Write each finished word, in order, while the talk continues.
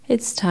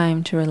It's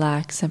time to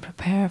relax and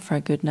prepare for a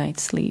good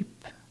night's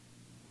sleep.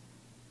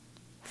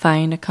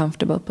 Find a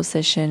comfortable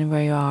position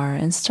where you are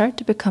and start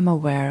to become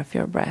aware of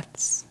your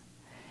breaths.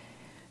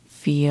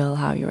 Feel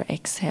how your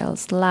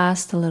exhales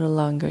last a little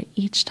longer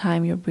each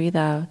time you breathe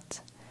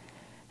out,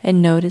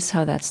 and notice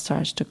how that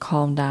starts to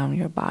calm down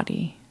your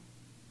body.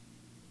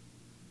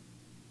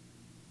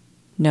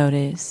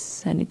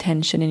 Notice any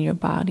tension in your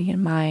body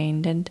and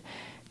mind, and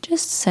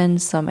just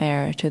send some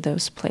air to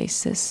those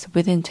places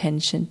with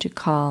intention to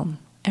calm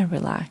and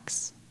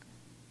relax.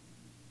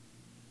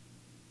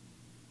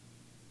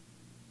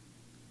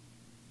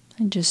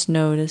 And just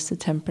notice the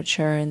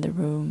temperature in the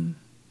room.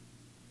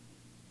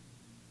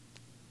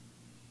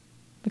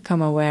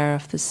 Become aware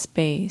of the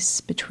space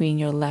between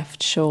your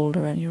left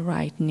shoulder and your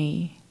right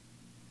knee.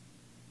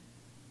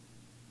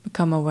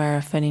 Become aware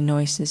of any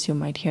noises you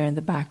might hear in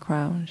the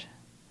background.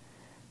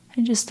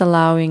 And just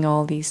allowing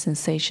all these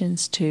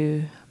sensations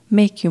to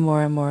make you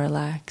more and more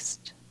relaxed.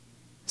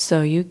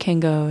 So you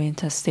can go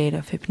into a state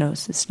of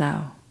hypnosis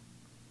now.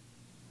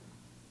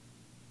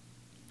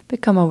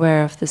 Become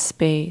aware of the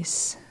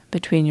space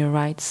between your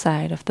right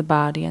side of the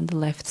body and the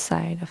left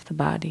side of the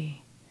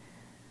body.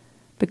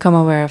 Become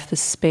aware of the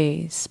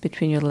space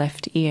between your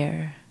left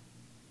ear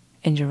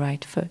and your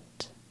right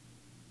foot.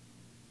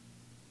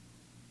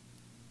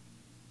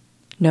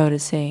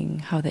 Noticing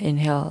how the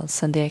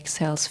inhales and the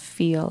exhales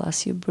feel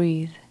as you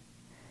breathe,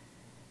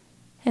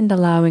 and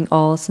allowing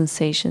all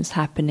sensations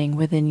happening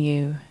within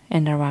you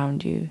and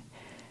around you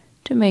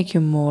to make you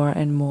more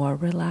and more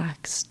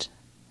relaxed,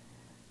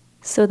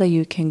 so that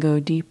you can go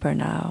deeper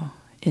now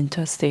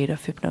into a state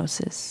of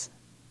hypnosis.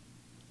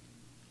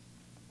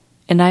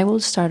 And I will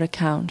start a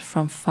count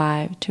from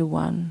 5 to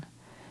 1,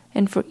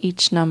 and for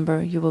each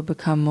number you will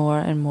become more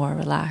and more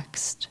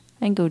relaxed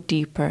and go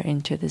deeper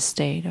into the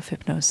state of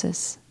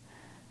hypnosis.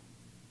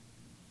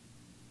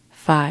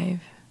 5,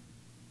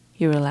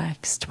 you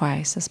relax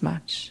twice as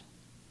much.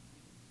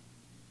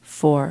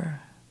 4,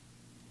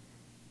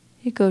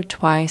 you go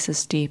twice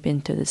as deep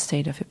into the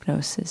state of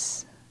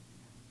hypnosis.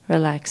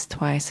 Relax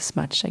twice as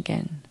much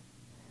again.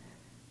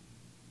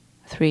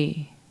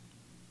 3,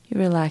 you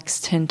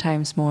relax 10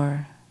 times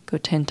more. Go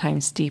 10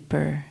 times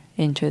deeper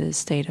into the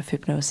state of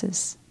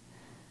hypnosis.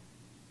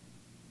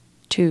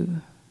 2,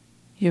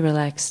 you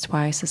relax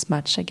twice as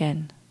much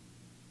again.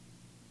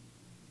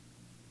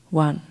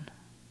 1,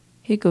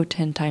 you go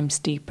 10 times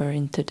deeper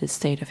into the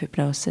state of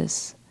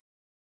hypnosis.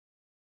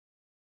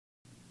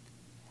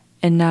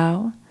 And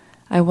now,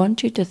 I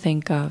want you to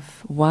think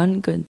of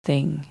one good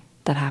thing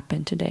that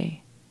happened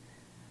today.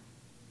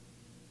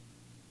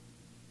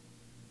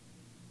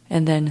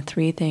 And then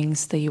 3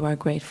 things that you are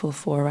grateful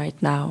for right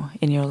now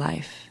in your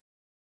life.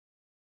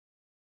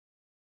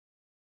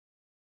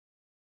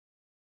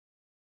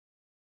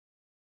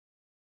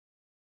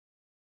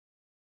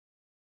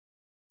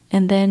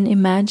 And then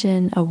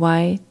imagine a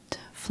white,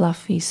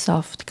 fluffy,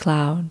 soft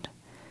cloud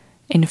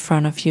in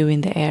front of you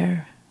in the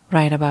air,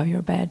 right above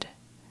your bed.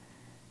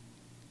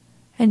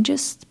 And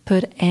just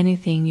put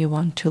anything you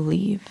want to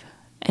leave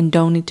and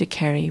don't need to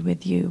carry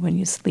with you when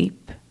you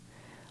sleep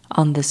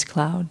on this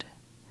cloud.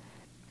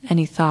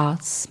 Any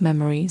thoughts,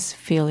 memories,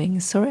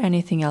 feelings, or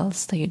anything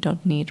else that you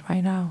don't need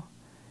right now.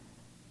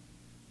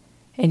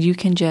 And you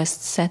can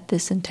just set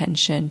this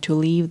intention to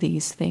leave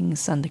these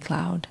things on the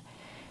cloud,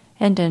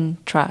 and then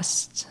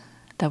trust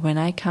that when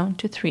I count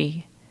to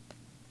 3,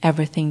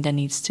 everything that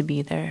needs to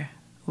be there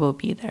will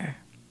be there.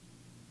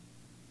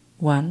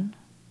 1,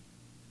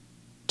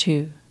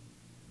 2,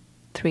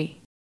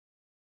 3.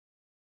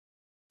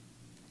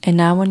 And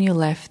now when you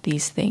left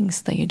these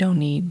things that you don't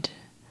need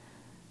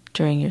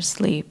during your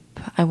sleep,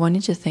 I want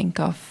you to think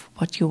of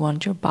what you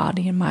want your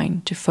body and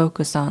mind to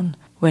focus on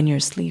when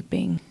you're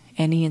sleeping.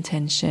 Any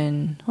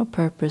intention or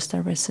purpose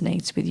that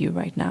resonates with you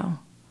right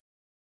now.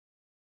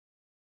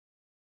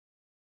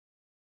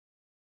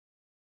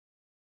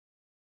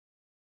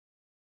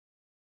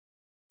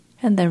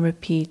 And then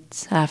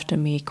repeat after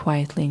me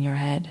quietly in your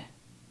head.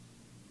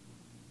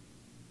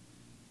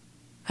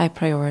 I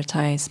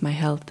prioritize my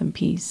health and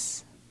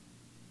peace.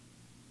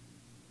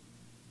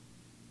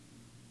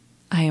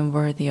 I am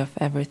worthy of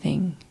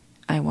everything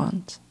I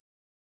want.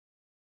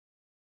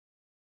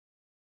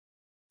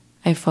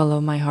 I follow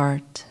my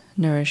heart,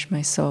 nourish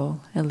my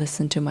soul, and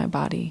listen to my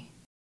body.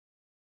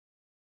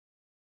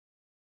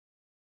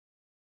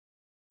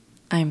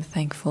 I am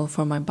thankful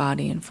for my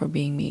body and for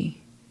being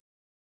me.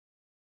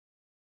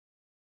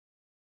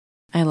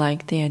 I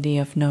like the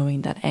idea of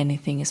knowing that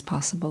anything is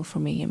possible for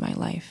me in my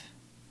life.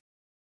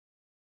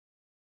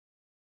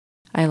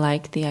 I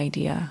like the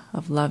idea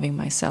of loving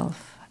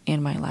myself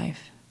in my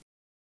life.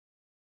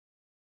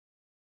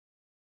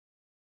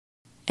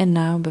 And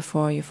now,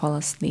 before you fall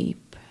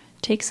asleep,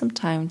 take some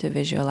time to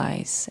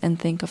visualize and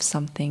think of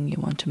something you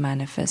want to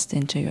manifest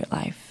into your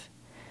life.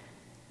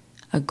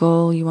 A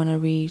goal you want to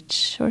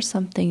reach, or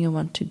something you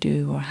want to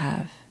do or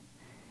have.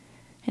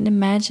 And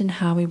imagine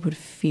how it would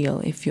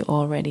feel if you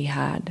already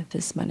had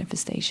this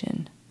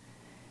manifestation.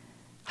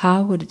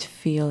 How would it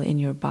feel in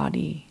your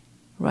body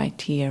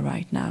right here,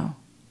 right now?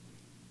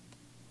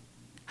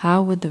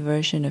 How would the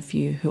version of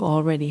you who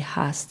already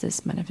has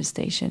this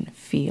manifestation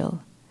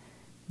feel,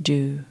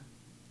 do,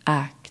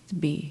 act,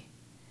 be?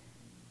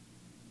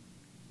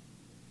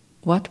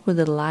 What would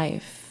the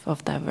life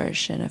of that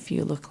version of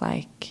you look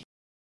like?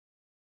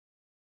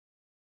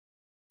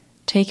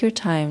 Take your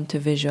time to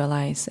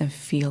visualize and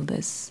feel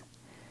this.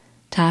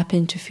 Tap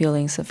into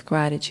feelings of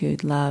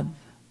gratitude, love,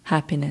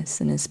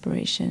 happiness, and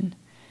inspiration,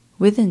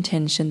 with the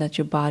intention that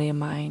your body and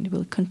mind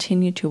will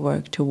continue to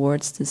work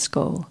towards this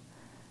goal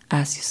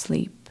as you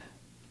sleep,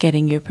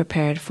 getting you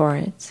prepared for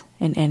it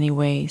in any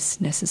ways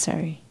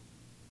necessary.